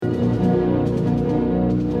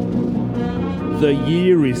The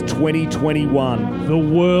year is 2021. The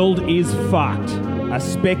world is fucked. A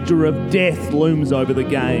spectre of death looms over the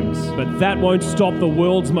games. But that won't stop the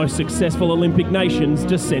world's most successful Olympic nations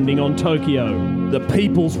descending on Tokyo. The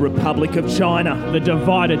People's Republic of China. The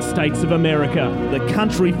divided states of America. The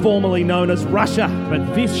country formerly known as Russia.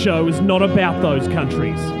 But this show is not about those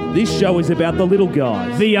countries. This show is about the little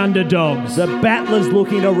guys. The underdogs. The battlers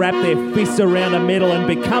looking to wrap their fists around a medal and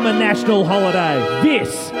become a national holiday.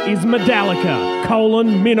 This is Medallica,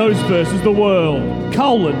 Minnows versus the world.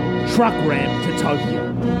 Truck ramp to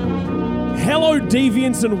Tokyo. Hello,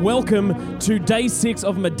 deviants, and welcome to Day 6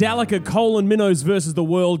 of Medallica, Minnows versus the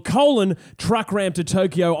world, Truck ramp to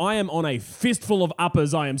Tokyo. I am on a fistful of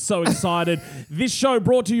uppers. I am so excited. This show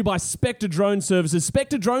brought to you by Spectre Drone Services.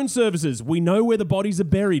 Spectre Drone Services, we know where the bodies are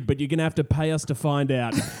buried, but you're going to have to pay us to find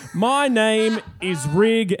out. My name is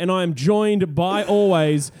Rig, and I am joined by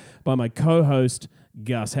always by my co-host,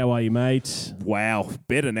 Gus. How are you, mate? Wow,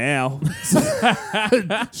 better now.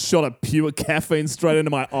 Shot a pure caffeine straight into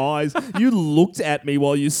my eyes. You looked at me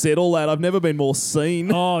while you said all that. I've never been more seen.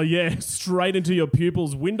 Oh, yeah, straight into your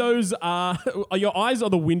pupils. Windows are your eyes are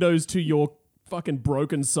the windows to your fucking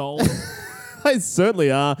broken soul. They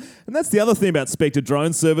certainly are. And that's the other thing about Spectre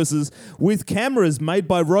Drone Services. With cameras made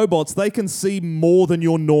by robots, they can see more than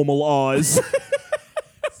your normal eyes.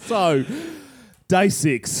 So, Day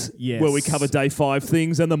 6, yes, where we cover Day 5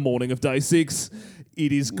 things, and the morning of Day 6.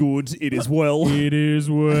 It is good. It is well. It is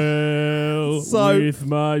well with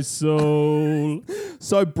my soul.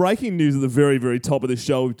 So, breaking news at the very, very top of the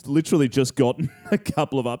show. We've literally just gotten a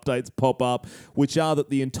couple of updates pop up, which are that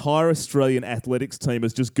the entire Australian athletics team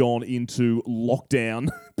has just gone into lockdown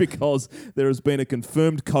because there has been a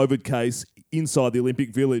confirmed COVID case inside the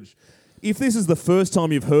Olympic Village. If this is the first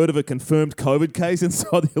time you've heard of a confirmed COVID case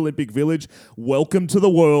inside the Olympic Village, welcome to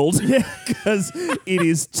the world. Yeah, because it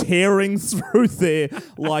is tearing through there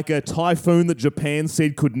like a typhoon that Japan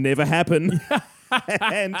said could never happen.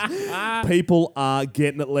 And people are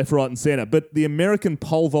getting it left, right and centre. But the American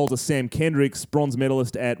pole vaulter Sam Kendricks, bronze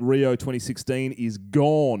medalist at Rio 2016, is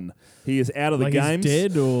gone. He is out of the games. He's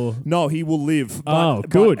dead or? No, he will live.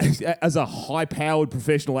 Good. But as a high-powered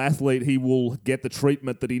professional athlete, he will get the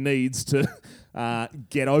treatment that he needs to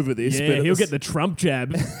get over this. Yeah, he'll get the Trump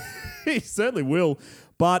jab. He certainly will.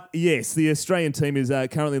 But yes, the Australian team is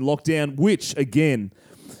currently in lockdown, which, again,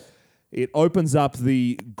 it opens up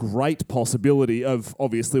the great possibility of,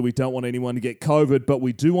 obviously, we don't want anyone to get COVID, but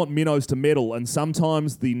we do want minnows to medal, and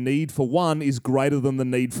sometimes the need for one is greater than the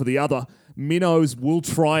need for the other. Minnows will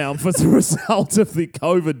triumph as a result of the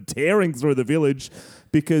COVID tearing through the village,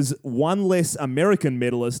 because one less American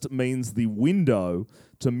medalist means the window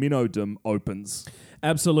to minnowdom opens.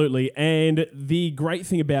 Absolutely. And the great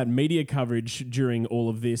thing about media coverage during all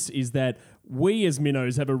of this is that we as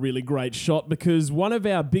minnows have a really great shot because one of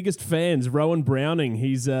our biggest fans, Rowan Browning,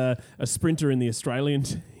 he's a sprinter in the Australian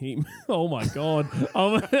team. Oh, my God.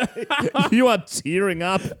 You are tearing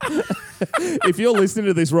up. If you're listening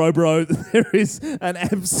to this, Robro, there is an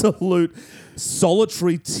absolute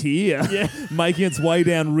solitary tear making its way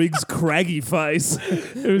down Rig's craggy face.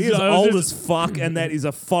 He is old as fuck, and that is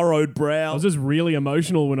a furrowed brow. I was just really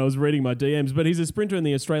emotional when I was reading my DMs, but he's a sprinter in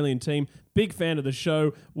the Australian team. Big fan of the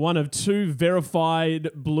show. One of 2 verified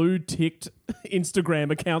blue-ticked Instagram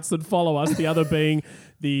accounts that follow us, the other being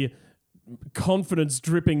the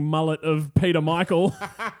confidence-dripping mullet of Peter Michael.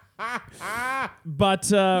 But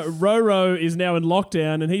Roro is now in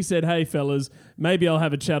lockdown, and he said, hey, fellas, maybe I'll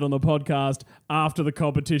have a chat on the podcast after the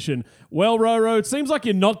competition. Well, Roro, it seems like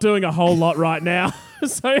you're not doing a whole lot right now.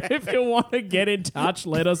 So if you want to get in touch,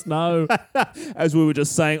 let us know. As we were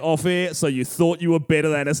just saying off air, so you thought you were better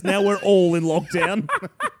than us. Now we're all in lockdown.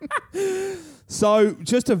 So,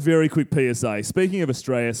 just a very quick PSA. Speaking of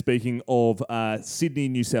Australia, speaking of Sydney,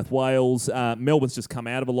 New South Wales, Melbourne's just come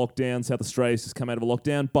out of a lockdown, South Australia's just come out of a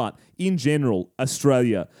lockdown, but in general,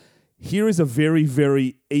 Australia, here is a very,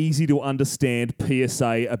 very easy to understand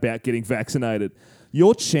PSA about getting vaccinated.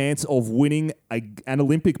 Your chance of winning an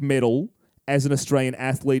Olympic medal as an Australian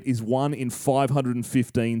athlete is 1 in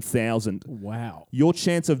 515,000. Wow. Your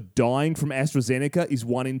chance of dying from AstraZeneca is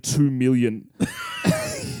 1 in 2 million.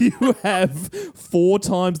 You have 4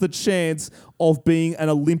 times the chance of being an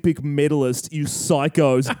Olympic medalist, you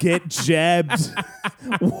psychos. Get jabbed.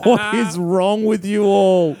 What is wrong with you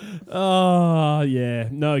all? Oh, yeah.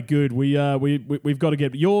 No, good. We've got to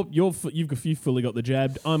get... You've fully got the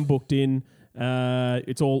jab. I'm booked in.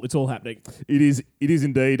 It's all happening. It is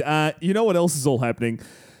indeed. You know what else is all happening?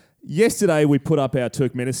 Yesterday, we put up our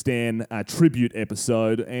Turkmenistan tribute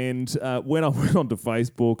episode, and when I went onto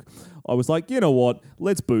Facebook, I was like, you know what,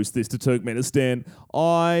 let's boost this to Turkmenistan.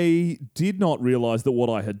 I did not realise that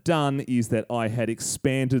what I had done is that I had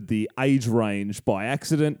expanded the age range by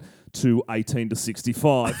accident to 18 to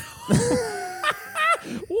 65.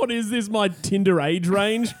 What is this, my Tinder age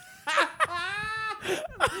range?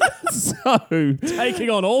 So,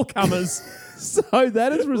 Taking on all comers. so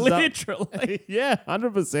that has resulted... Literally. Yeah,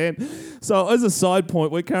 100%. So as a side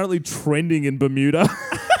point, we're currently trending in Bermuda.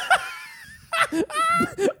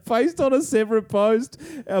 Based on a separate post,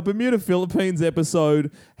 our Bermuda Philippines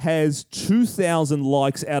episode has 2,000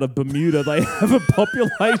 likes out of Bermuda. They have a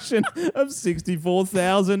population of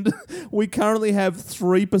 64,000. We currently have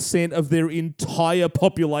 3% of their entire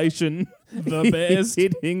population The best.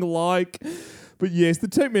 hitting like. But yes, the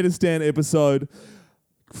Turkmenistan episode,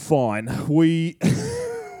 fine.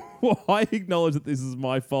 I acknowledge that this is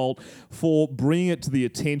my fault for bringing it to the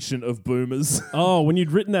attention of boomers. Oh, when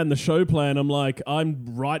you'd written that in the show plan, I'm like, I'm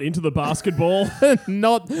right into the basketball.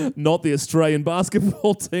 not the Australian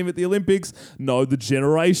basketball team at the Olympics. No, the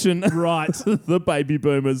generation. Right. The baby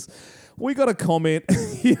boomers. We got a comment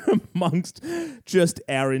here amongst just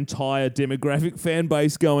our entire demographic fan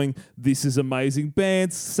base going, "This is amazing."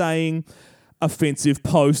 Bants saying, "Offensive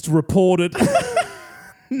post reported."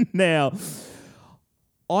 Now,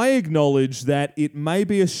 I acknowledge that it may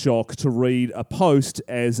be a shock to read a post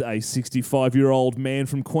as a 65-year-old man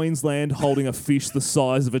from Queensland holding a fish the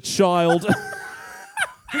size of a child.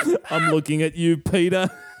 I'm looking at you, Peter.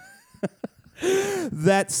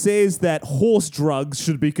 That says that horse drugs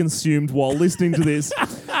should be consumed while listening to this.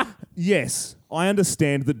 Yes, I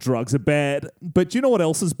understand that drugs are bad, but do you know what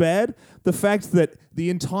else is bad? The fact that the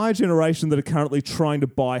entire generation that are currently trying to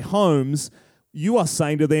buy homes, you are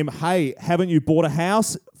saying to them, hey, haven't you bought a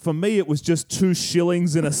house? For me, it was just 2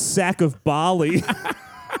 shillings and a sack of barley.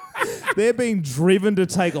 They're being driven to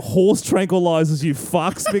take horse tranquilizers, you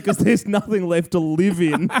fucks, because there's nothing left to live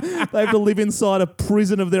in. They have to live inside a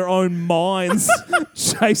prison of their own minds,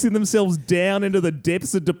 chasing themselves down into the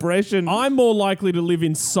depths of depression. I'm more likely to live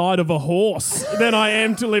inside of a horse than I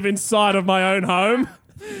am to live inside of my own home.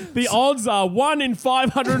 The odds are 1 in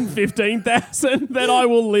 515,000 that I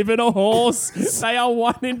will live in a horse. They are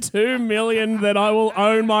 1 in 2 million that I will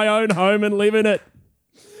own my own home and live in it.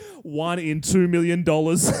 1 in $2 million.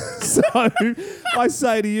 So I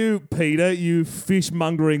say to you, Peter, you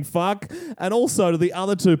fishmongering fuck, and also to the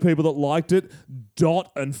other 2 people that liked it,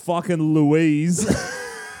 Dot and fucking Louise.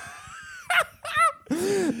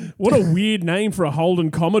 What a weird name for a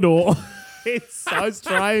Holden Commodore. It's so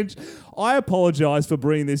strange. I apologise for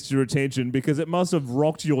bringing this to your attention because it must have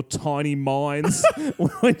rocked your tiny minds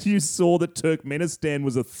when you saw that Turkmenistan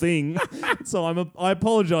was a thing. So I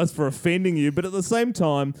apologise for offending you, but at the same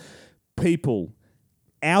time, people,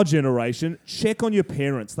 our generation, check on your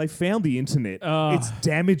parents. They found the internet. It's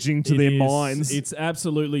damaging to their minds. It's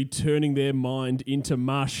absolutely turning their mind into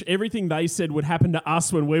mush. Everything they said would happen to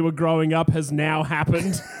us when we were growing up has now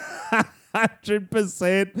happened.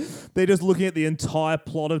 100%. They're just looking at the entire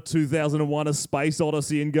plot of 2001: A Space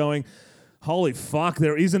Odyssey and going, holy fuck,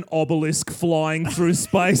 there is an obelisk flying through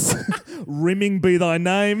space. Rimming be thy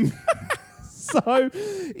name. So,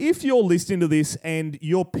 if you're listening to this and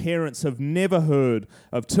your parents have never heard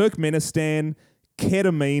of Turkmenistan,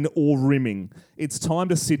 ketamine, or rimming, it's time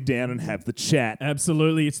to sit down and have the chat.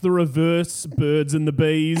 Absolutely. It's the reverse birds and the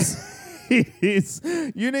bees. It is.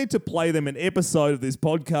 You need to play them an episode of this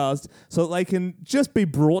podcast so that they can just be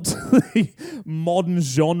brought to the modern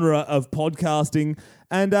genre of podcasting.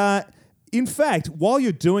 And in fact, while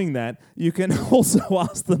you're doing that, you can also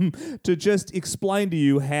ask them to just explain to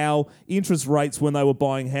you how interest rates when they were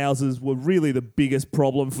buying houses were really the biggest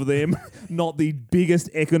problem for them, not the biggest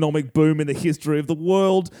economic boom in the history of the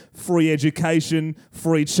world, free education,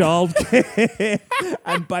 free childcare,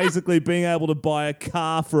 and basically being able to buy a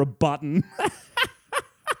car for a button.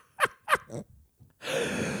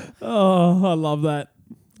 Oh, I love that.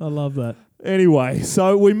 I love that. Anyway,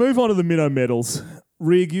 so we move on to the Minnow Medals.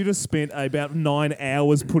 Rig, you just spent about 9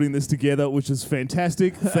 hours putting this together, which is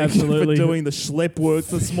fantastic. Thank you for doing the schlep work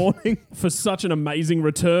this morning. For such an amazing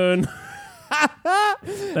return.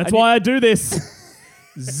 That's why I do this.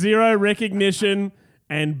 0 recognition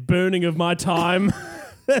and burning of my time.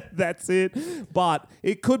 That's it. But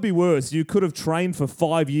it could be worse. You could have trained for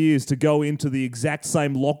 5 years to go into the exact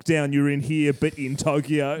same lockdown you're in here, but in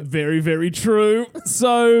Tokyo. Very, very true.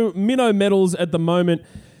 So, Minnow Medals at the moment.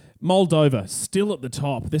 Moldova, still at the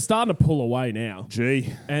top. They're starting to pull away now.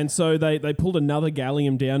 Gee. And so they pulled another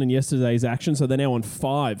gallium down in yesterday's action, so they're now on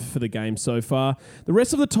 5 for the game so far. The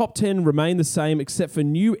rest of the top 10 remain the same, except for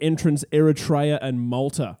new entrants Eritrea and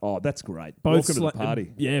Malta. Oh, that's great. Both Welcome to the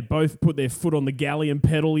party. Yeah, both put their foot on the gallium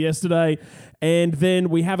pedal yesterday. And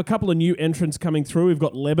then we have a couple of new entrants coming through. We've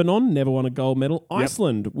got Lebanon, never won a gold medal. Yep.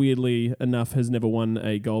 Iceland, weirdly enough, has never won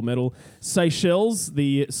a gold medal. Seychelles,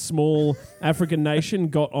 the small African nation,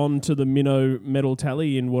 got onto the minnow medal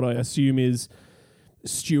tally in what I assume is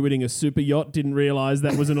stewarding a super yacht. Didn't realise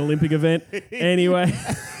that was an Olympic event. Anyway.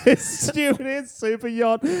 Stewarding super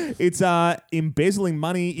yacht. It's embezzling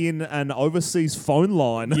money in an overseas phone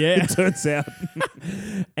line, Yeah. it turns out.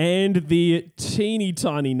 And the teeny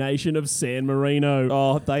tiny nation of San Marino.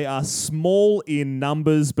 Oh, they are small in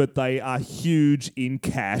numbers, but they are huge in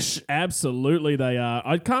cash. Absolutely they are.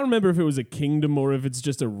 I can't remember if it was a kingdom or if it's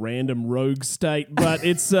just a random rogue state, but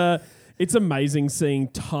it's amazing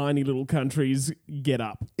seeing tiny little countries get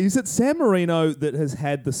up. Is it San Marino that has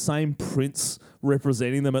had the same prince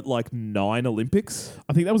representing them at like 9 Olympics?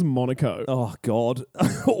 I think that was Monaco. Oh, God.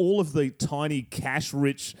 All of the tiny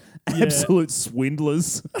cash-rich absolute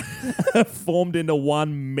swindlers formed into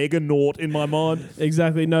one mega-naut in my mind.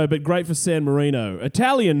 Exactly, no, but great for San Marino.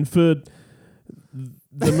 Italian for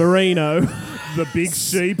the Marino. The big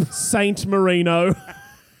sheep. Saint Marino.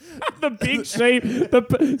 The big sheep.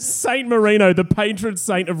 Saint Marino, the patron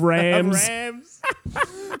saint of rams. Rams.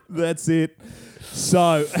 That's it.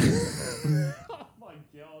 So... oh, my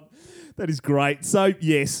God. That is great. So,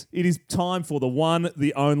 yes, it is time for the one,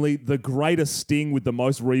 the only, the greatest sting with the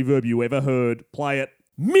most reverb you ever heard. Play it.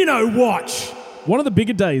 Minnow Watch. One of the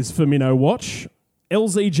bigger days for Minnow Watch.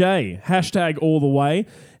 LZJ, hashtag all the way.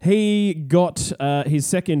 He got his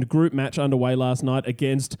second group match underway last night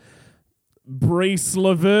against Brice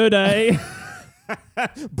Laverde.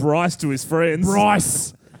 Bryce to his friends.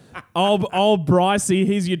 Bryce. Old Brycey,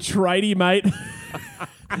 he's your tradie, mate.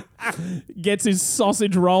 Gets his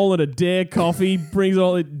sausage roll and a Dare coffee, brings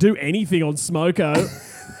do anything on Smoko.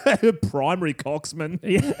 Primary coxman.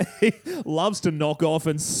 Yeah. He loves to knock off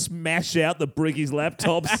and smash out the Briggies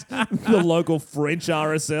laptops, the local French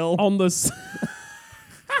RSL. On the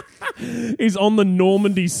he's on the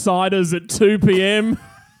Normandy ciders at 2 p.m.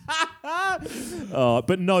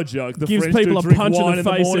 But no joke. The Gives French people a do drink punch wine in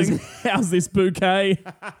the face. morning. How's this bouquet?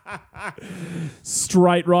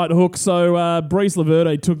 Straight right hook. So Brice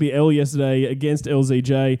Laverde took the L yesterday against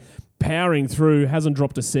LZJ, powering through, hasn't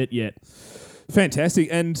dropped a set yet. Fantastic.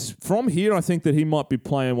 And from here, I think that he might be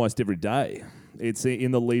playing almost every day. It's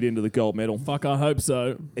in the lead into the gold medal. Fuck, I hope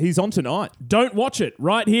so. He's on tonight. Don't watch it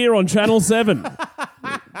right here on Channel 7.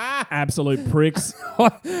 Absolute pricks.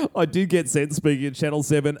 I did get sent, speaking of Channel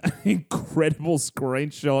 7, an incredible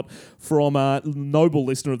screenshot from a noble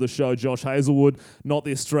listener of the show, Josh Hazelwood. Not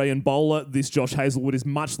the Australian bowler. This Josh Hazelwood is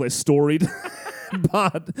much less storied.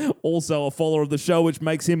 But also a follower of the show, which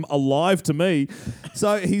makes him alive to me.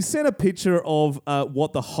 So he sent a picture of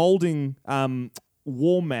what the holding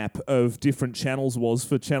war map of different channels was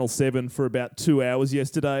for Channel 7 for about 2 hours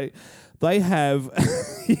yesterday. They have,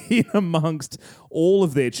 in amongst all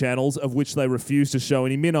of their channels, of which they refuse to show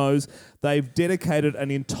any minnows, they've dedicated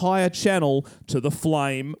an entire channel to the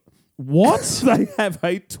Flame. What? They have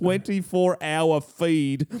a 24-hour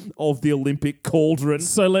feed of the Olympic cauldron.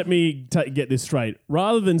 So let me get this straight.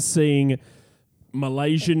 Rather than seeing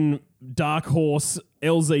Malaysian dark horse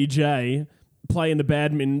LZJ play in the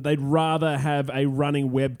badminton, they'd rather have a running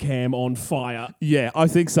webcam on fire. Yeah, I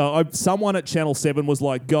think so. Someone at Channel 7 was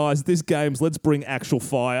like, guys, this game's, let's bring actual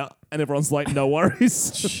fire. And everyone's like, no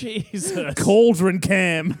worries. Jesus. Cauldron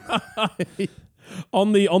cam.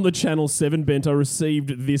 On the Channel 7 bent, I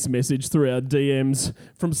received this message through our DMs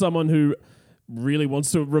from someone who really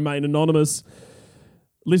wants to remain anonymous.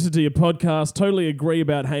 Listen to your podcast. Totally agree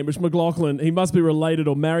about Hamish McLaughlin. He must be related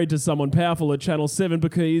or married to someone powerful at Channel 7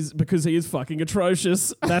 because he is fucking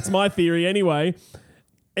atrocious. That's my theory anyway.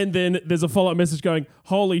 And then there's a follow-up message going,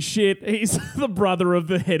 holy shit, he's the brother of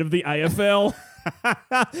the head of the AFL.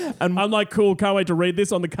 And I'm like, cool, can't wait to read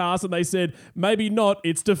this on the cast. And they said, maybe not,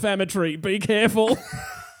 it's defamatory. Be careful.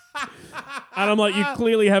 And I'm like, you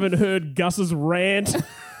clearly haven't heard Gus's rant.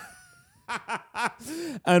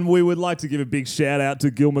 And we would like to give a big shout out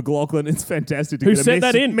to Gil McLaughlin. It's fantastic to Who get a sent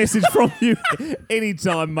that in? message from you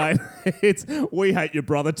anytime, mate. It's we hate your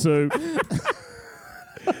brother too.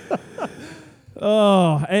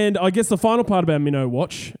 Oh, and I guess the final part about Minnow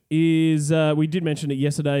Watch is we did mention it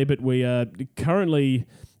yesterday, but we are currently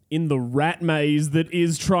in the rat maze that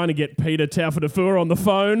is trying to get Peter Taufifenefur on the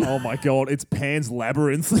phone. Oh my God, it's Pan's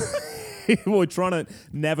Labyrinth. we're trying to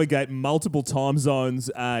navigate multiple time zones.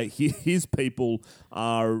 His people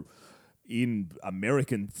are in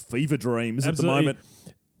American fever dreams Absolutely. at the moment.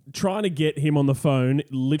 Trying to get him on the phone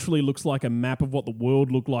literally looks like a map of what the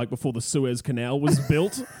world looked like before the Suez Canal was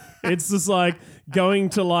built. It's just like going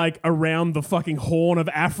to like around the fucking Horn of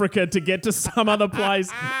Africa to get to some other place.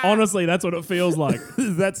 Honestly, that's what it feels like.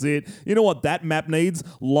 That's it. You know what that map needs?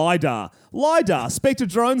 LiDAR. LiDAR, Spectre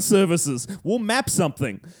Drone Services. We'll map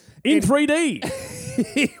something. In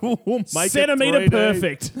 3D. We'll make Centimetre it 3D.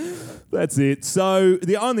 perfect. That's it. So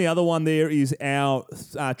the only other one there is our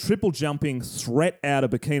triple jumping threat out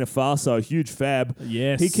of Burkina Faso, Huge Fab.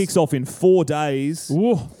 Yes. He kicks off in 4 days.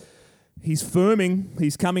 Ooh. He's firming.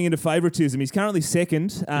 He's coming into favouritism. He's currently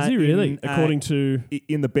second. Is he really? According to...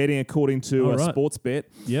 In the betting, according to right. Sportsbet.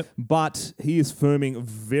 Yep. But he is firming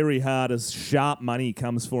very hard as sharp money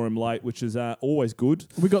comes for him late, which is always good.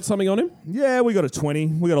 We got something on him? Yeah, we got a 20.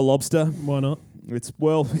 We got a lobster. Why not? It's,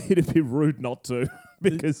 well, it'd be rude not to.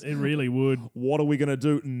 Because It really would. what are we going to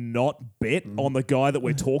do? Not bet on the guy that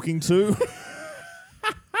we're talking to?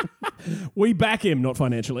 We back him, not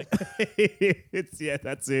financially.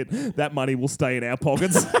 That's it. That money will stay in our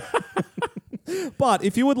pockets. But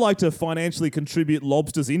if you would like to financially contribute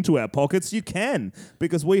lobsters into our pockets, you can,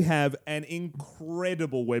 because we have an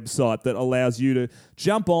incredible website that allows you to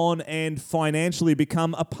jump on and financially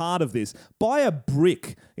become a part of this. Buy a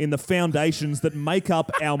brick in the foundations that make up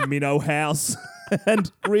our minnow house.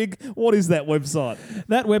 And Rig, what is that website?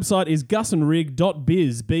 That website is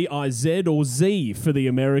gusandrig.biz, B-I-Z or Z for the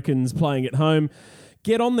Americans playing at home.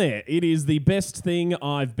 Get on there. It is the best thing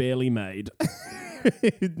I've barely made.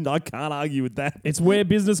 I can't argue with that. It's where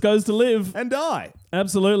business goes to live. And I.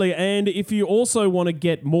 Absolutely. And if you also want to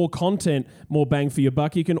get more content, more bang for your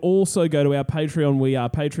buck, you can also go to our Patreon. We are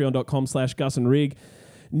patreon.com/gusandrig.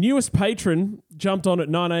 Newest patron jumped on at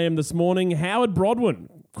 9 a.m. this morning, Howard Brodwin.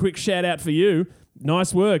 Quick shout out for you.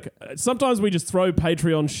 Nice work. Sometimes we just throw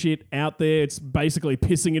Patreon shit out there. It's basically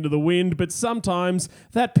pissing into the wind, but sometimes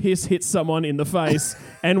that piss hits someone in the face,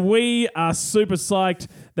 and we are super psyched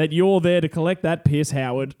that you're there to collect that piss,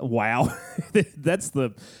 Howard. Wow. That's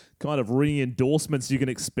the kind of ringing endorsements you can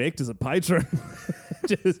expect as a patron.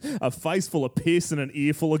 Just a face full of piss and an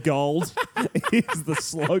ear full of gold is the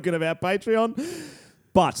slogan of our Patreon.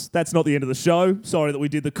 But that's not the end of the show. Sorry that we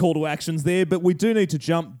did the call to actions there, but we do need to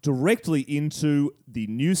jump directly into the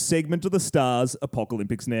new segment of the Stars,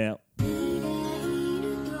 Apocalyptics Now.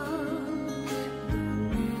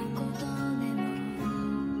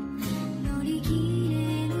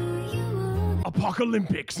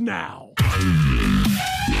 Apocalyptics Now.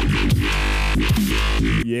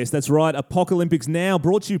 Yes, that's right. Apocalyptics Now,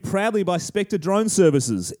 brought to you proudly by Spectre Drone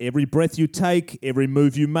Services. Every breath you take, every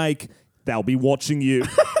move you make, they'll be watching you.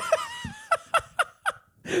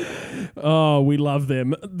 Oh, we love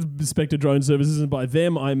them. Spectre Drone Services, and by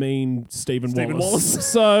them, I mean Stephen Wallace.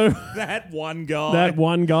 So That one guy. that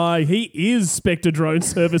one guy, he is Spectre Drone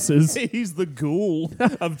Services. He's the ghoul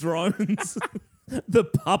of drones. The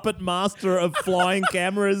puppet master of flying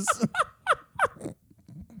cameras.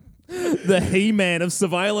 The He-Man of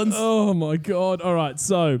surveillance. Oh my God. All right.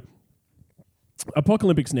 So,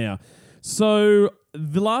 Apocalyptics Now. So,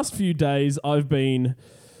 the last few days I've been,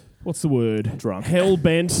 what's the word? Drunk.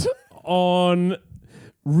 Hell-bent on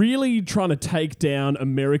really trying to take down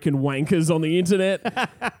American wankers on the internet.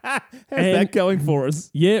 How's that going for us?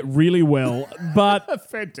 Yeah, really well. But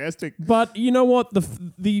Fantastic. But you know what?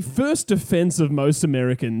 The first defense of most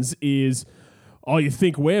Americans is, oh, you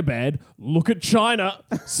think we're bad? Look at China.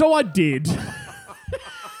 So I did.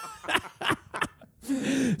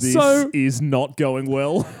 This So- is not going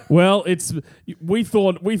well. Well, we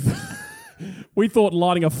thought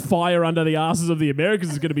lighting a fire under the asses of the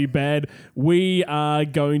Americans is going to be bad. We are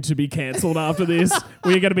going to be cancelled after this.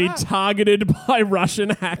 We're going to be targeted by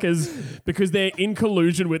Russian hackers because they're in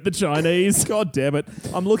collusion with the Chinese. God damn it.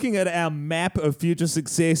 I'm looking at our map of future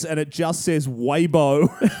success and it just says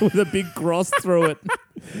Weibo with a big cross through it.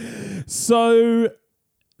 So,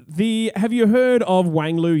 have you heard of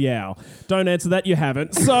Wang Lu Yao? Don't answer that, you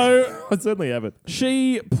haven't. So, I certainly haven't.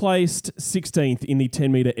 she placed 16th in the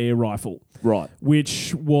 10-meter air rifle, Right.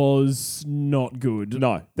 which was not good.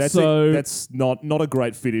 No, that's not a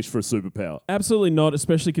great finish for a superpower. Absolutely not,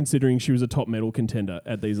 especially considering she was a top medal contender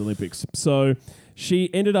at these Olympics. So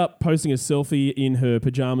she ended up posting a selfie in her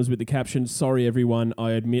pajamas with the caption, "Sorry everyone,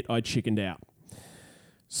 I admit I chickened out."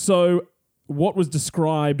 So what was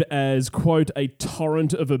described as, quote, a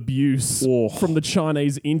torrent of abuse from the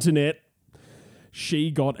Chinese internet,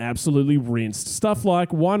 she got absolutely rinsed. Stuff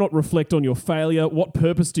like, why not reflect on your failure? What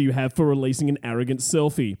purpose do you have for releasing an arrogant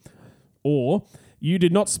selfie? Or, You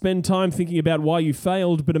did not spend time thinking about why you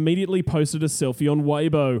failed, but immediately posted a selfie on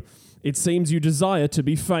Weibo. It seems you desire to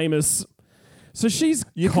be famous. So she's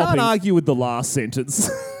You copping. can't argue with the last sentence.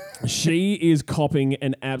 She is copping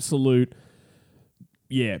an absolute,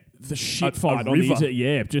 the shit fight on the river. internet.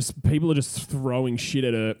 Yeah, just people are just throwing shit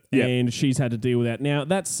at her, Yeah. and she's had to deal with that. Now,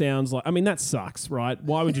 that sounds like, that sucks, right?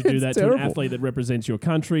 Why would you do that to terrible. an athlete that represents your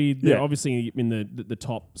country? They're Yeah. obviously in the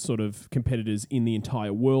top sort of competitors in the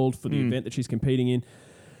entire world for the event that she's competing in.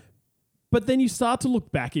 But then you start to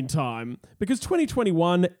look back in time, because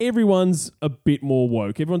 2021, everyone's a bit more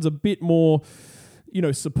woke. Everyone's a bit more,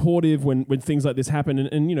 supportive when things like this happen.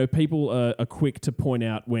 And people are quick to point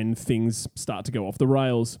out when things start to go off the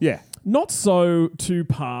rails. Yeah. Not so to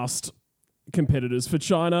past competitors for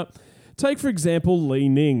China. Take, for example, Li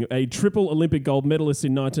Ning, a triple Olympic gold medalist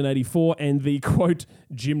in 1984 and the, quote,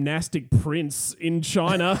 gymnastic prince in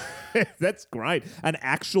China. That's great. An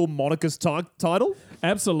actual monarchist title?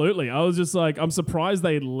 Absolutely. I was just like, I'm surprised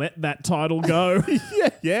they let that title go.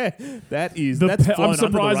 Yeah. That's I'm flown surprised under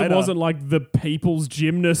the it radar. wasn't like the people's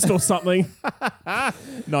gymnast or something.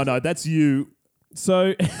 No, that's you.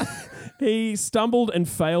 So he stumbled and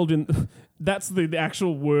failed in... That's the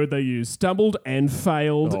actual word they use. Stumbled and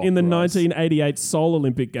failed in the gross. 1988 Seoul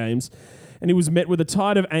Olympic Games. And he was met with a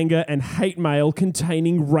tide of anger and hate mail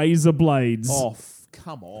containing razor blades Oh,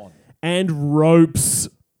 come on. and ropes.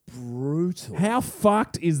 Brutal. How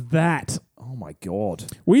fucked is that? Oh, my God.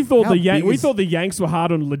 We thought How big we is- thought the Yanks were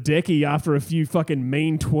hard on Ledecky after a few fucking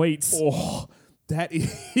mean tweets. Oh, that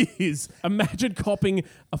is... Imagine copping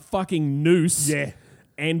a fucking noose Yeah.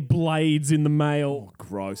 and blades in the mail.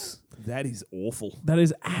 Gross. That is awful. That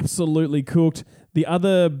is absolutely cooked. The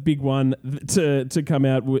other big one to come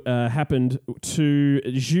out happened to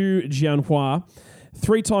Zhu Jianhua,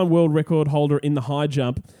 3-time world record holder in the high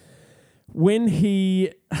jump. When he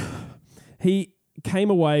came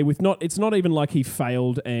away with it's not even like he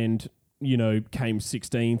failed and came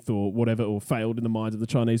 16th or whatever, or failed in the minds of the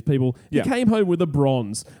Chinese people. Yeah. He came home with the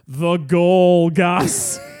bronze. The gall,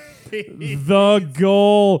 Gus. The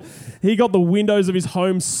goal. He got the windows of his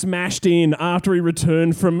home smashed in after he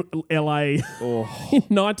returned from LA in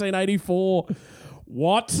 1984.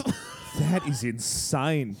 What? That is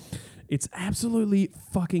insane. It's absolutely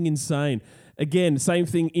fucking insane. Again, same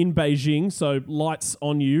thing in Beijing. So lights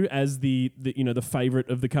on you as the favorite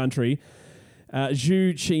of the country.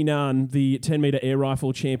 Zhu Qinan, the 10-meter air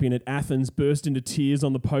rifle champion at Athens, burst into tears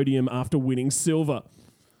on the podium after winning silver.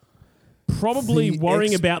 Probably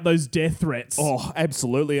worrying about those death threats. Oh,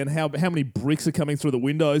 absolutely. And how many bricks are coming through the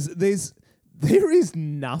windows? There is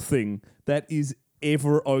nothing that is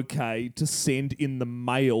ever okay to send in the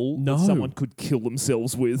mail No. that someone could kill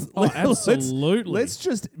themselves with. Oh, absolutely. Let's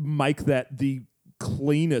just make that the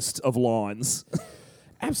cleanest of lines.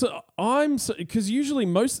 Absolutely. Because usually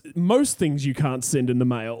most things you can't send in the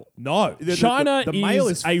mail. No. China the mail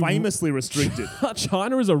is is a- famously restricted.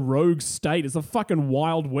 China is a rogue state. It's a fucking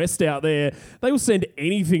wild west out there. They will send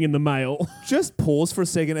anything in the mail. Just pause for a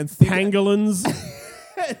second and think. Pangolins,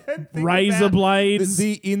 think razor about blades.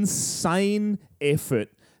 The insane effort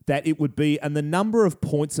that it would be and the number of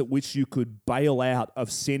points at which you could bail out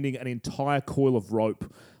of sending an entire coil of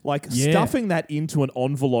rope. Like, Yeah. stuffing that into an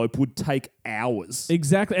envelope would take hours.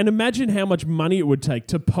 Exactly. And imagine how much money it would take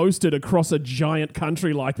to post it across a giant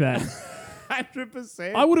country like that.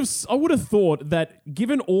 100%. I would have thought that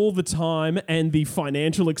given all the time and the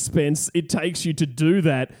financial expense it takes you to do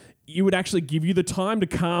that, you would actually give you the time to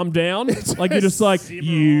calm down. Like you're just like,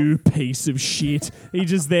 you piece of shit. He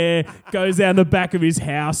just there, goes down the back of his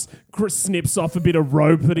house, snips off a bit of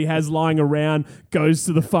rope that he has lying around, goes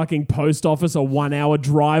to the fucking post office a 1-hour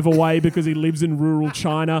drive away because he lives in rural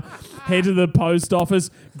China, head to the post office,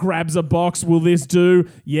 grabs a box. Will this do?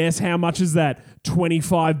 Yes. How much is that?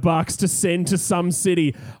 $25 to send to some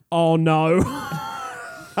city. Oh no.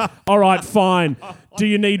 All right, fine. Do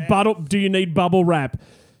you need bubble wrap?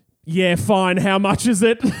 Yeah, fine. How much is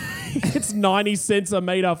it? It's 90 cents a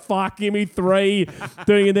meter. Fuck, give me 3.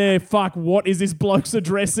 Doing it there. Fuck, what is this bloke's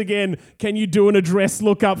address again? Can you do an address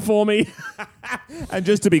lookup for me? And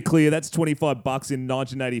just to be clear, that's $25 in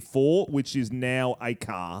 1984, which is now a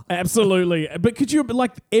car. Absolutely. But could you,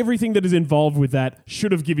 like, everything that is involved with that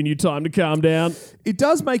should have given you time to calm down. It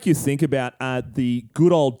does make you think about the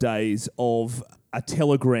good old days of a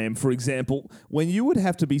telegram, for example, when you would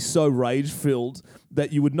have to be so rage-filled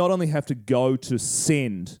that you would not only have to go to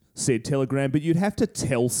send said telegram, but you'd have to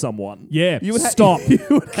tell someone. Yeah, You would stop. you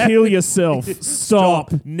would have Kill yourself.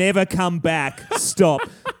 Stop. Never come back. Stop.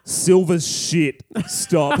 Silver's shit.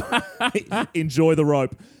 Stop. Enjoy the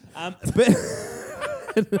rope. But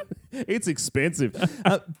It's expensive.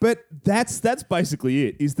 But that's basically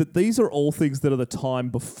it, is that these are all things that are the time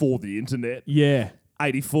before the internet. Yeah.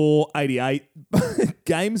 84, 88,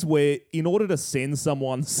 games where in order to send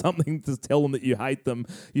someone something to tell them that you hate them,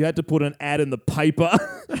 you had to put an ad in the paper,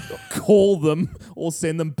 call them, or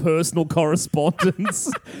send them personal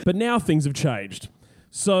correspondence. But now things have changed.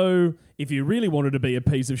 So if you really wanted to be a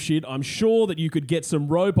piece of shit, I'm sure that you could get some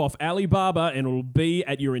rope off Alibaba and it'll be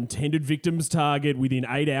at your intended victim's target within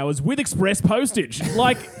 8 hours with express postage.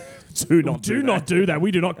 Like... Do not do that.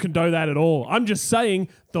 We do not condone that at all. I'm just saying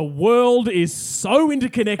the world is so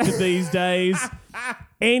interconnected these days.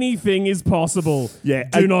 Anything is possible. Yeah.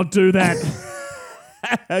 Do not do that.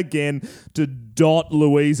 Again, to Dot,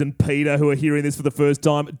 Louise, and Peter, who are hearing this for the first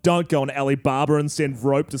time, don't go on Alibaba and send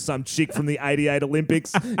rope to some chick from the 88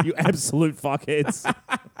 Olympics. You absolute fuckheads.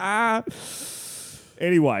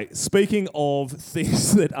 Anyway, speaking of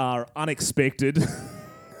things that are unexpected...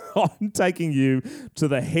 I'm taking you to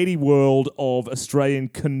the heady world of Australian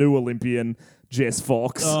canoe Olympian Jess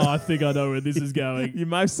Fox. Oh, I think I know where this is going. You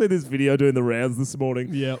may have seen this video doing the rounds this morning.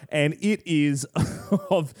 Yeah. And it is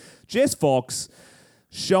of Jess Fox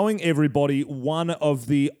showing everybody one of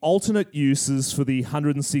the alternate uses for the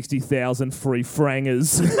 160,000 free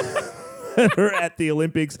frangers that are at the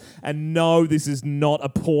Olympics. And no, this is not a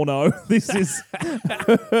porno. This is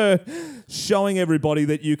showing everybody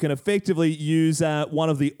that you can effectively use one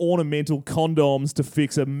of the ornamental condoms to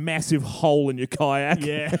fix a massive hole in your kayak.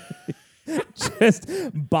 Yeah. Just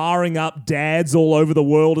barring up dads all over the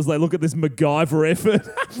world as they look at this MacGyver effort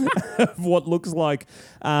of what looks like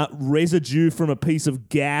residue from a piece of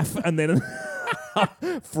gaff and then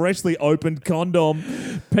a freshly opened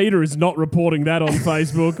condom. Peter is not reporting that on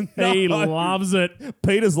Facebook. No. He loves it.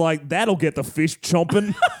 Peter's like, that'll get the fish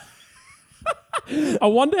chomping. I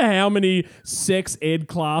wonder how many sex ed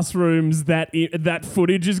classrooms that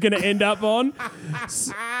footage is going to end up on.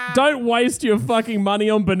 Don't waste your fucking money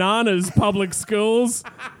on bananas, public schools.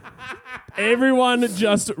 Everyone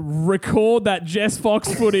just record that Jess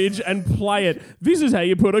Fox footage and play it. This is how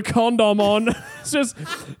you put a condom on. It's just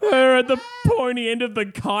her at the pointy end of the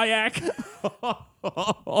kayak.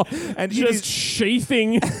 And just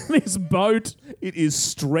sheathing this boat. It is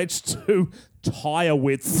stretched to tire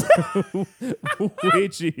width,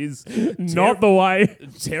 which is not the way.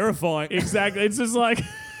 Terrifying. Exactly. It's just like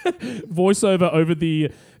voiceover over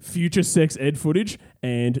the future sex ed footage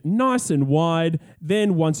and nice and wide.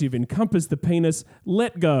 Then once you've encompassed the penis,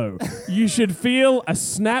 let go. You should feel a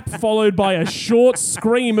snap followed by a short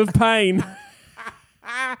scream of pain.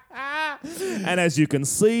 And as you can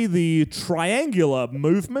see, the triangular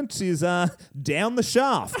movement is down the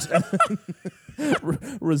shaft,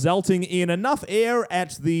 resulting in enough air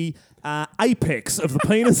at the apex of the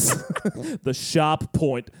penis, the sharp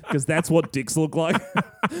point, because that's what dicks look like.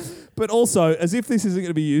 But also, as if this isn't going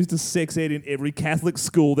to be used as sex ed in every Catholic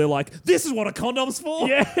school, they're like, this is what a condom's for?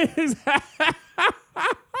 Yes.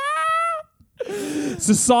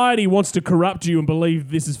 Society wants to corrupt you and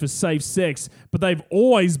believe this is for safe sex, but they've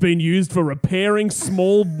always been used for repairing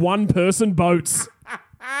small one-person boats.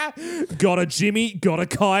 Got a Jimmy, got a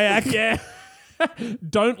kayak. Yeah.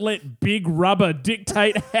 Don't let big rubber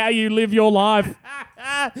dictate how you live your life.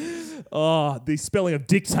 Oh, the spelling of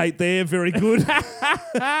dictate there, very good.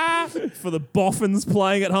 For the boffins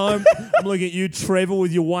playing at home. I'm looking at you, Trevor,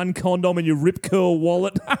 with your one condom and your Rip Curl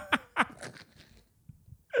wallet.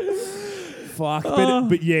 Fuck.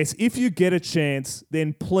 But yes, if you get a chance,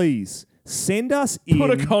 then please send us in. Put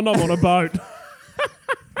a condom on a boat.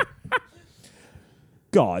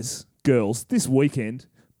 Guys, girls, this weekend,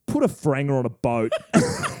 put a franger on a boat.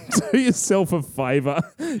 Do yourself a favour.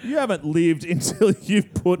 You haven't lived until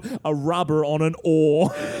you've put a rubber on an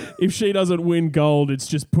oar. If she doesn't win gold, it's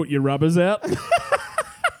just put your rubbers out.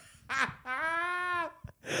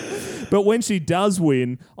 But when she does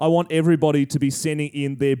win, I want everybody to be sending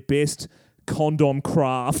in their best condom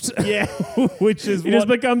craft. Yeah. Which is It just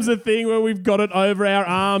becomes a thing where we've got it over our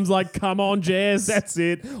arms like, come on, Jess. That's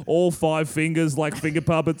it. All 5 fingers like finger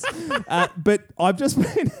puppets. But I've just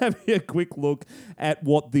been having a quick look at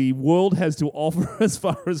what the world has to offer as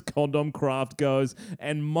far as condom craft goes.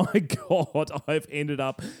 And my God, I've ended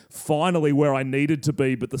up finally where I needed to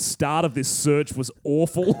be. But the start of this search was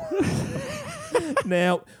awful.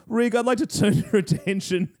 Now, Rig, I'd like to turn your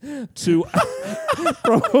attention to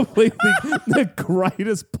probably the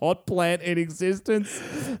greatest pot plant in existence.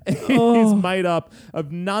 It is made up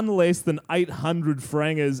of none less than 800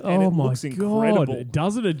 frangers, and it looks incredible.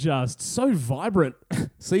 Doesn't it just? So vibrant.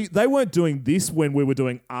 See, they weren't doing this when we were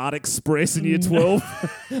doing Art Express in Year 12.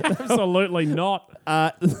 Absolutely not.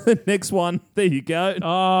 The next one, there you go.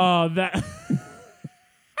 Oh, that...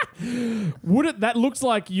 That looks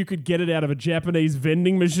like you could get it out of a Japanese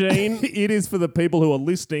vending machine. It is for the people who are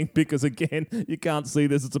listening because, again, you can't see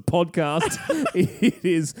this. It's a podcast. It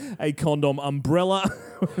is a condom umbrella.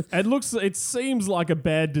 It seems like a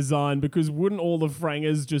bad design because wouldn't all the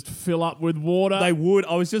frangers just fill up with water? They would.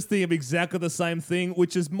 I was just thinking of exactly the same thing,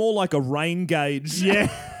 which is more like a rain gauge. Yeah.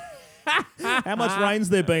 How much rain's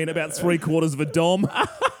there been? About 3/4 of a dom.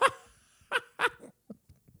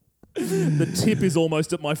 The tip is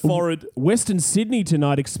almost at my forehead. Western Sydney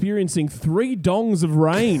tonight experiencing 3 dongs of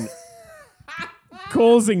rain,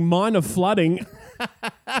 causing minor flooding.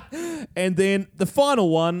 And then the final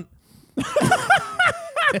one.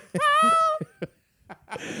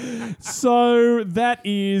 So that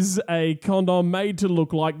is a condom made to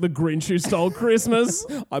look like the Grinch who stole Christmas.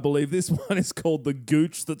 I believe this one is called the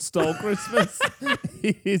Gooch that stole Christmas.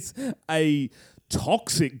 It is a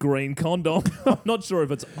toxic green condom. I'm not sure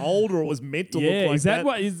if it's old or it was meant to look like is that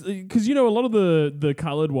what is? Because a lot of the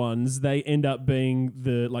coloured ones, they end up being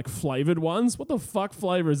the like flavoured ones. What the fuck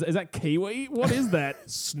flavour is that? Kiwi? What is that?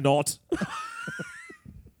 Snot.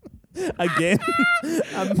 Again.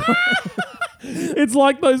 It's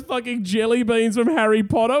like those fucking jelly beans from Harry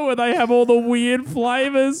Potter where they have all the weird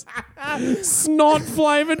flavours. Snot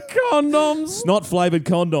flavoured condoms. Snot flavoured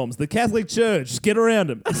condoms. The Catholic Church. Get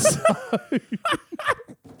around them.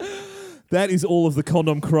 That is all of the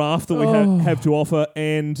condom craft that we have to offer.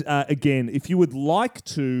 And again, if you would like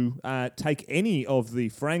to take any of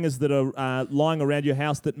the frangers that are lying around your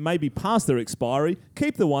house that may be past their expiry,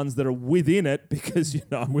 keep the ones that are within it because,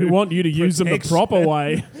 we want you to use them the proper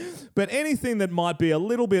way. But anything that might be a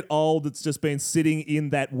little bit old that's just been sitting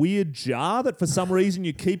in that weird jar that for some reason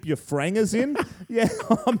you keep your frangers in,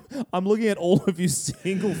 I'm looking at all of you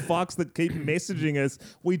single fucks that keep messaging us.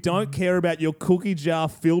 We don't care about your cookie jar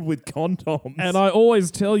filled with condoms. And I always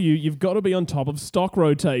tell you, you've got to be on top of stock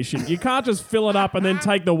rotation. You can't just fill it up and then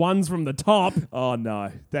take the ones from the top. Oh,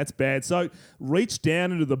 no. That's bad. So reach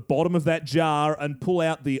down into the bottom of that jar and pull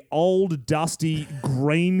out the old, dusty,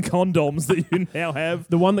 green condoms that you now have.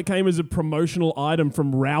 The one that came as a promotional item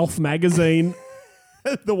from Ralph magazine.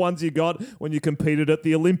 The ones you got when you competed at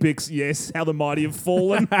the Olympics. Yes, how the mighty have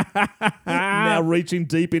fallen. Now reaching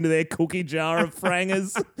deep into their cookie jar of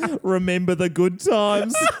frangers. Remember the good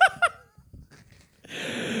times.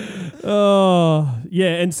 Oh,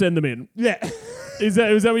 yeah, and send them in. Yeah. Is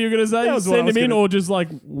that what you were going to say? Send them in or just like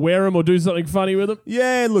wear them or do something funny with them?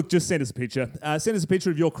 Yeah, look, just send us a picture. Send us a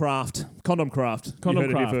picture of your craft. Condom craft. Condom you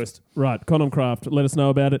heard craft. It here first. Right, condom craft. Let us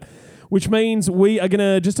know about it. Which means we are going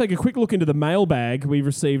to just take a quick look into the mailbag. We've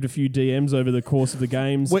received a few DMs over the course of the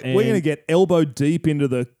games. We're going to get elbow deep into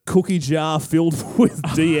the cookie jar filled with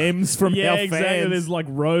DMs from our exactly. fans. There's like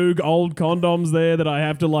rogue old condoms there that I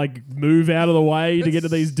have to like move out of the way to get to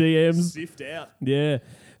these DMs. Sift out. Yeah.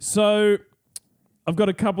 So I've got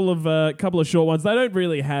a couple of short ones. They don't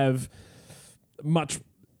really have much,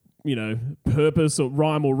 purpose or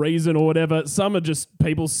rhyme or reason or whatever. Some are just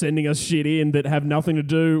people sending us shit in that have nothing to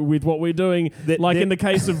do with what we're doing. In the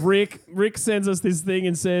case of Rick, Rick sends us this thing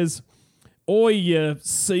and says, "Oi, you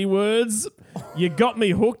C words, you got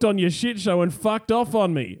me hooked on your shit show and fucked off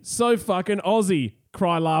on me. So fucking Aussie."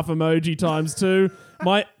 Cry laugh emoji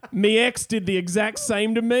 ×2. Me ex did the exact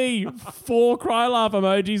same to me. 4 cry laugh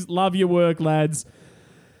emojis. Love your work, lads.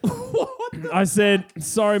 I said,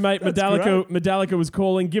 sorry, mate. Metallica was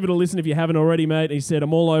calling. Give it a listen if you haven't already, mate. He said,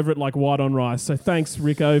 I'm all over it like white on rice. So thanks,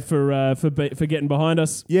 Rico, for getting behind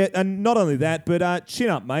us. Yeah, and not only that, but chin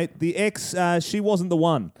up, mate. The ex, she wasn't the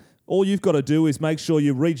one. All you've got to do is make sure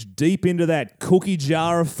you reach deep into that cookie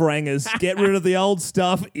jar of frangers. Get rid of the old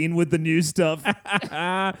stuff, in with the new stuff.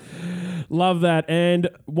 Love that. And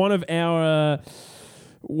one of our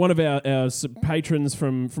patrons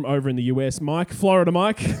from over in the US, Mike, Florida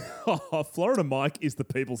Mike. Florida Mike is the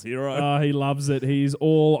people's hero. He loves it. He's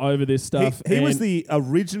all over this stuff. He was the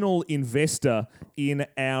original investor in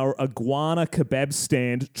our iguana kebab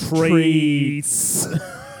stand, Treats.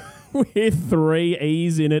 With 3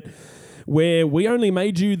 E's in it, where we only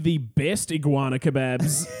made you the best iguana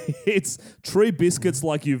kebabs. It's tree biscuits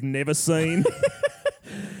like you've never seen.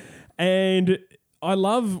 And I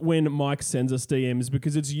love when Mike sends us DMs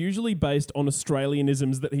because it's usually based on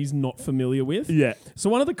Australianisms that he's not familiar with. Yeah. So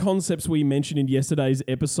one of the concepts we mentioned in yesterday's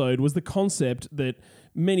episode was the concept that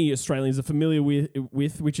many Australians are familiar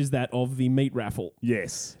with, which is that of the meat raffle.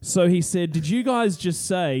 Yes. So he said, did you guys just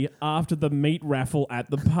say after the meat raffle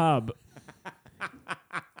at the pub,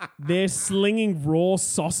 they're slinging raw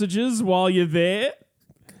sausages while you're there?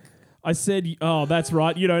 I said, oh, that's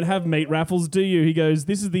right. You don't have meat raffles, do you? He goes,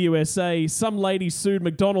 this is the USA. Some lady sued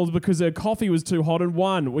McDonald's because her coffee was too hot and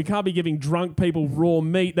won. We can't be giving drunk people raw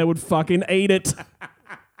meat. They would fucking eat it.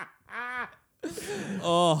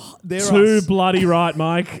 Oh, Too bloody right,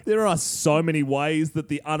 Mike. There are so many ways that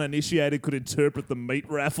the uninitiated could interpret the meat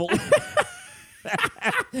raffle.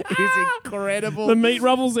 It's incredible. The meat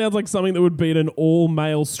raffle sounds like something that would be at an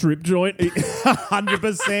all-male strip joint.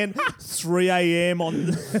 100%. 3 a.m.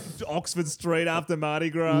 on Oxford Street after Mardi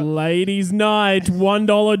Gras. Ladies' night,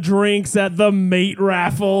 $1 drinks at the meat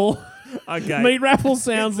raffle. Okay. Meat raffle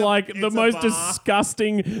sounds like the it's a most bar.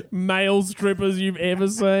 disgusting male strippers you've ever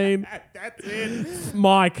seen. That's it.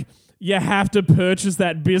 Mike, you have to purchase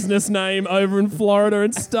that business name over in Florida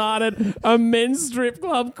and start it. A men's strip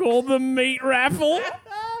club called the Meat Raffle.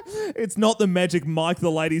 It's not the Magic Mike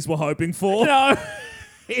the ladies were hoping for. No.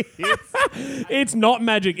 It's not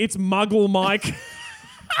magic. It's Muggle Mike.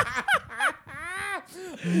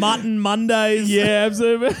 Mutton Mondays. Yeah,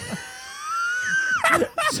 absolutely.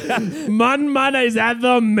 Mutton Mondays at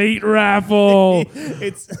the Meat Raffle.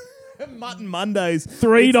 It's Mutton Mondays.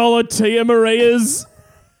 $3 Tia Marias.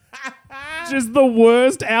 Just the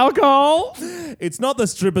worst alcohol. It's not the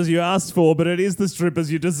strippers you asked for, but it is the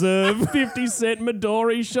strippers you deserve. 50-cent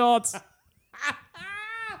Midori shots.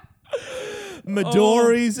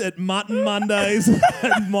 Midori's at Mutton Mondays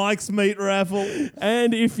at Mike's Meat Raffle.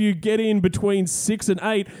 And if you get in between 6 and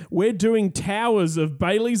 8, we're doing towers of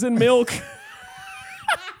Baileys and milk.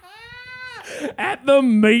 At the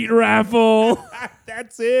Meat Raffle.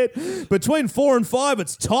 That's it. Between 4 and 5,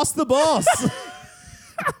 it's Toss the Boss.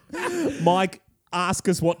 Mike, ask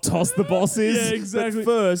us what Toss the Boss is. Yeah, exactly.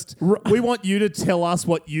 But first, we want you to tell us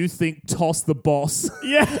what you think Toss the Boss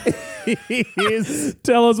Yeah. is.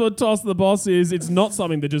 Tell us what Toss the Boss is. It's not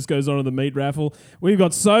something that just goes on at the Meat Raffle. We've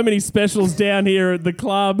got so many specials down here at the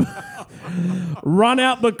club. Run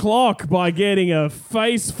out the clock by getting a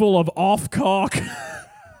face full of off cock.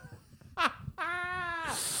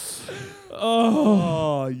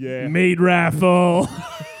 Oh, yeah. Meat Raffle.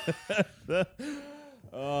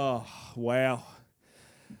 Oh, wow.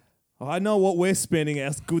 I know what we're spending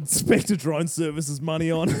our good Spectre Drone Services money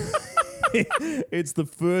on. It's the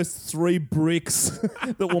first 3 bricks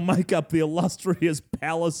that will make up the illustrious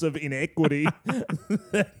palace of inequity.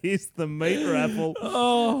 That is the Meat Raffle.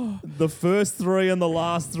 Oh, The first 3 and the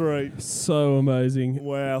last 3. so amazing.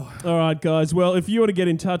 Wow. All right, guys. Well, if you want to get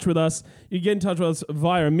in touch with us, you can get in touch with us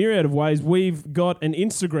via a myriad of ways. We've got an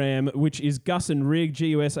Instagram, which is Gus and Rig,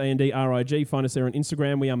 GUSANDRIG. Find us there on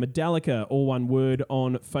Instagram. We are Medallica, all one word,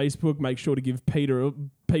 on Facebook. Make sure to give Peter a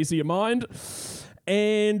piece of your mind.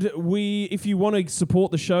 And if you want to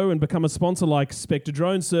support the show and become a sponsor like Spectre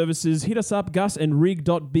Drone Services, hit us up,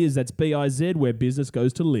 gusandrig.biz. That's B-I-Z, where business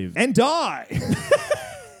goes to live. And die.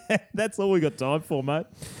 That's all we got time for, mate.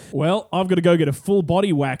 Well, I've got to go get a full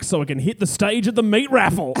body wax so I can hit the stage at the Meat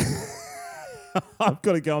Raffle. I've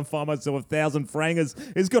got to go and find myself 1,000 frangers.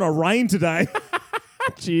 It's going to rain today.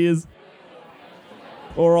 Cheers.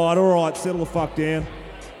 All right. Settle the fuck down.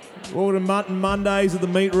 Welcome to Mutton Mondays at the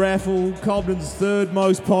Meat Raffle, Cobden's 3rd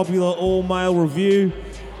most popular all-male review.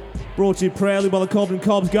 Brought to you proudly by the Cobden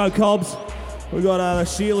Cobs. Go Cobs. We've got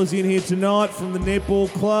Sheila's in here tonight from the Netball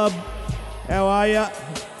Club. How are ya?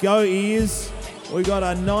 Go Ears. We got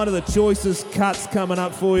a night of the choicest cuts coming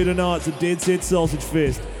up for you tonight. It's a Dead Set Sausage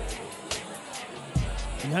Fest.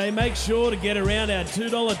 And hey, make sure to get around our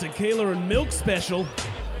 $2 tequila and milk special.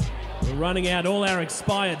 We're running out all our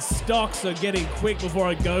expired stock, so get in quick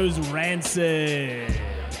before it goes rancid.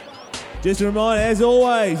 Just a reminder, as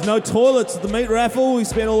always, no toilets at the Meat Raffle. We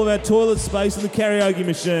spend all of our toilet space in the karaoke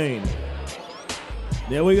machine.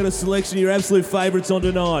 Now we got a selection of your absolute favourites on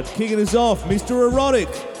tonight. Kicking us off, Mr. Erotic,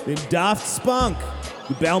 then Daft Spunk,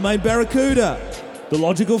 the Balmain Barracuda, the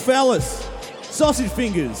Logical Phallus, Sausage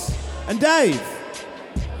Fingers, and Dave.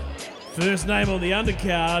 First name on the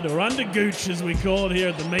undercard, or undergooch as we call it here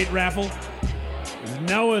at the Meat Raffle, is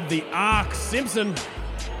Noah the Ark Simpson.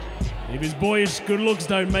 If his boyish good looks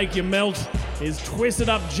don't make you melt, his twisted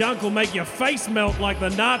up junk will make your face melt like the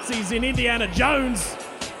Nazis in Indiana Jones.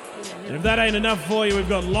 And if that ain't enough for you, we've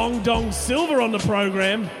got Long Dong Silver on the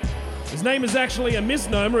program. His name is actually a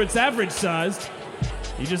misnomer, it's average sized.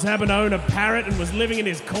 He just happened to own a parrot and was living in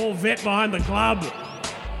his Corvette behind the club.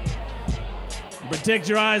 Protect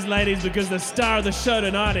your eyes, ladies, because the star of the show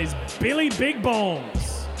tonight is Billy Big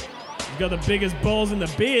Balls. He's got the biggest balls in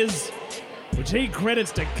the biz, which he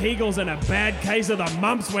credits to Kegels and a bad case of the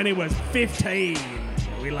mumps when he was 15.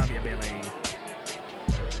 We love you, Billy.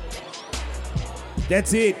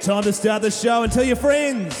 That's it. Time to start the show and tell your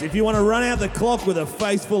friends. If you want to run out the clock with a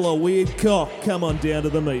face full of weird cock, come on down to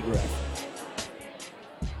the meat rack.